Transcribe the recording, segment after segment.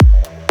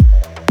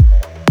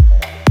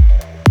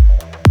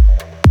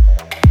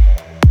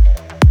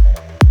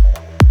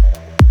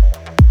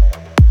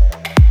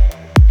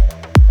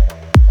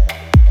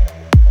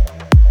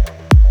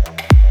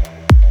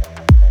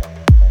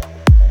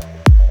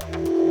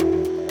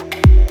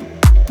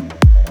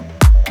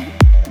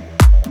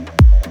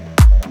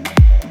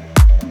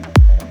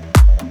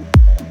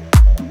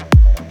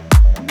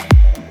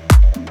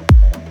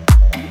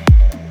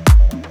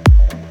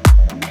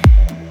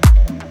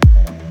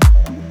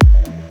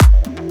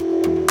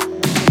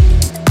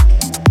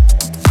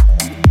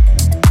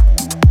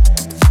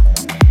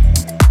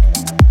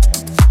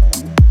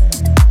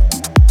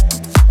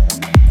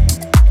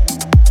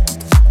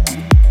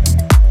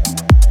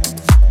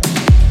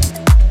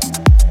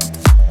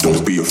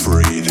Don't be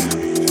afraid.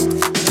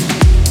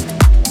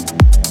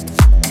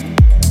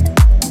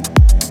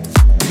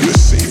 You're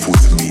safe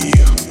with me.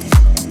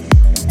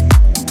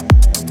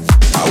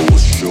 I will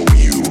show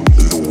you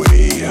the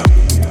way.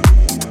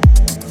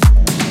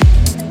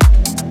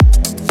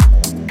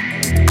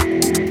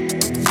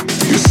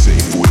 You're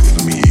safe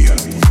with me.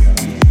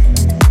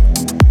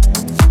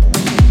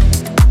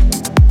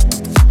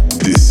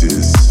 This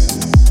is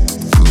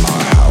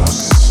my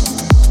house.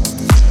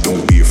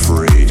 Don't be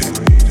afraid.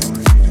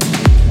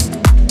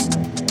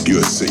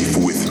 You're safe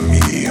with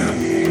me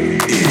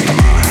in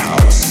my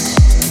house.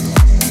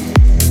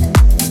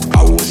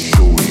 I will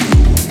show you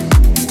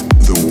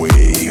the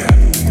way.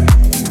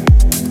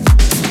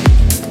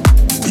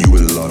 You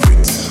will love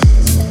it.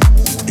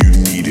 You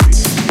need it.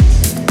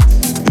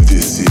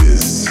 This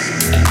is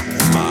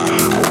my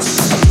house.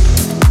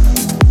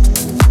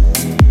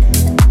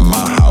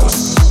 My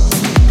house.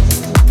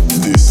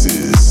 This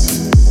is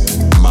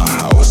my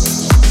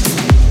house.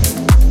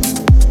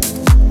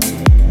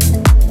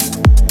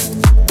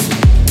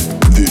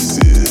 This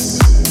is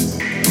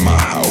my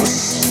house.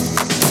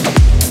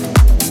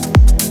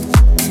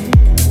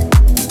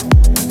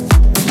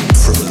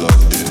 From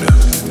London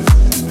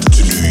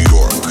to New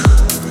York,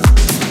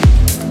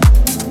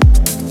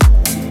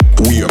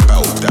 we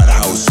about that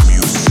house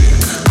music.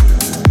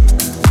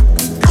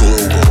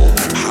 Global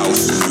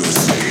house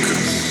music.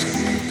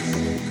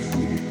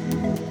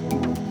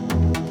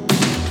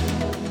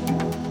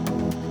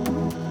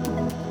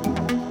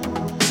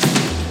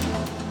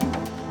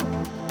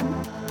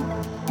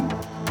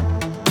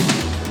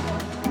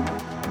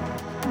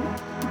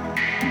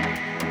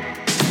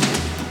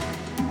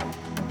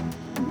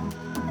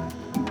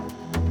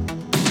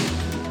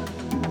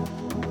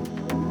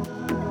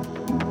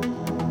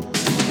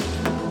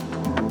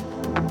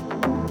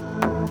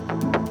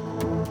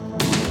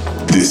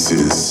 This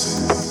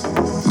is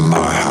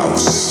my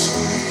house.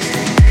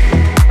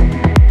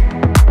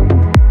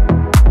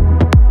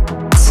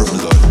 From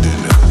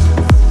London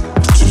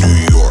to New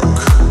York,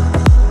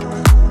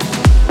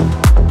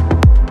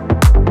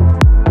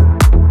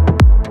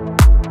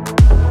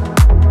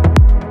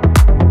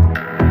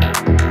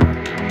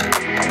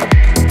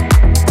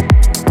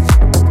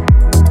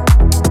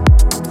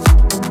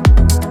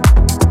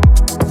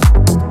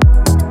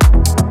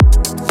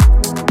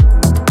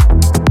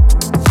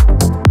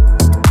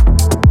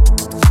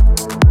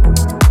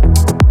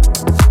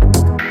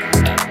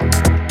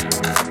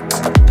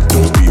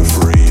 don't be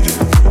afraid.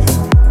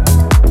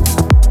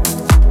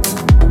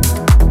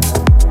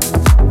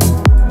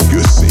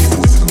 You're safe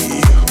with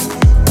me.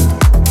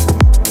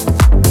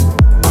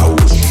 I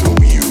will show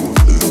you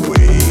the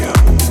way.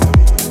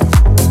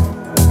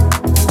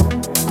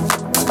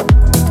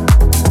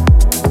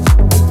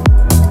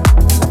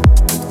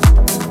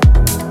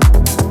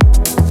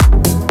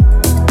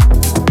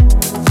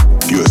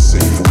 You're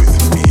safe with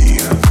me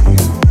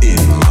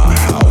in my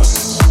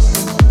house.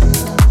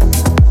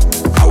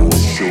 I will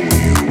show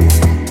you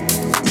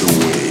the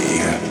way.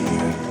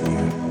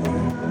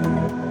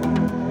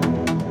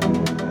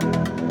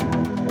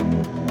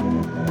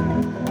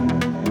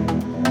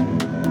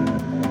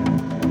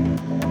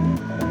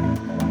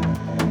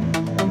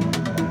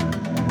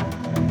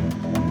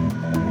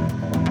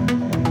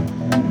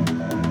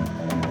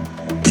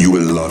 You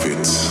will love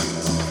it.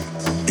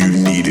 You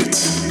need it.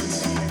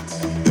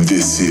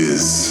 This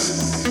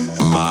is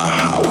my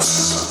house.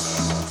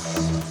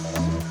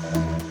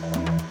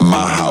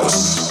 My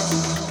house.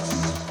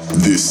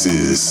 This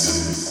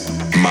is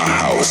my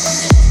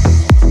house.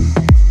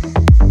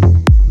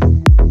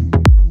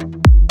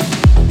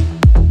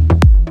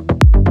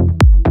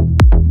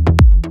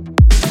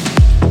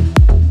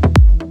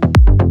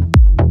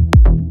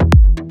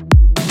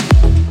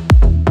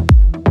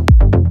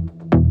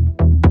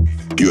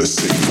 You're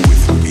safe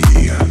with me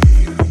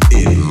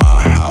in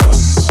my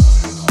house.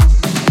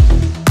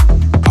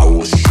 I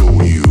will show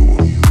you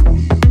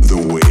the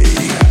way.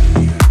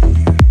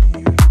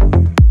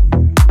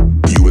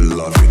 You will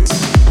love it.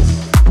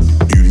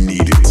 You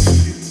need it.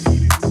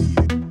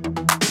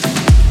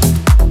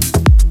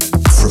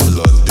 From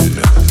London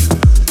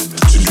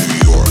to New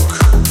York,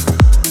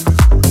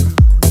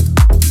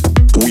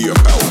 we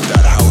about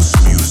that house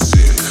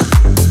music.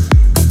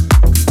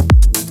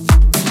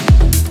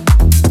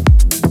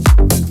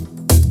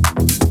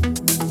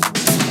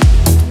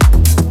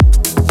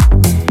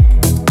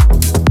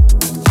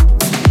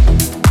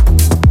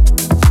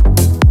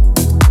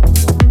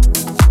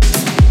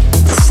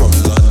 From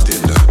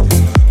London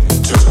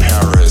to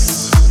Paris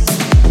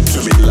to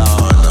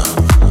Milan,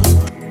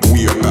 we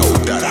about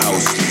that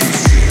house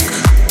music.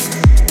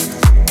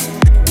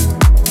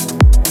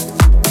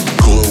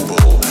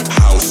 Global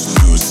house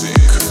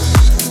music.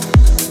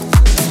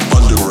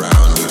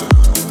 Underground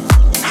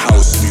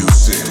house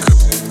music.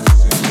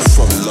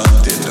 From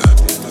London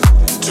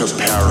to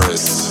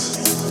Paris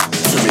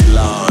to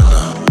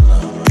Milan,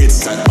 it's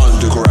that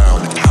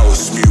underground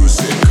house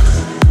music.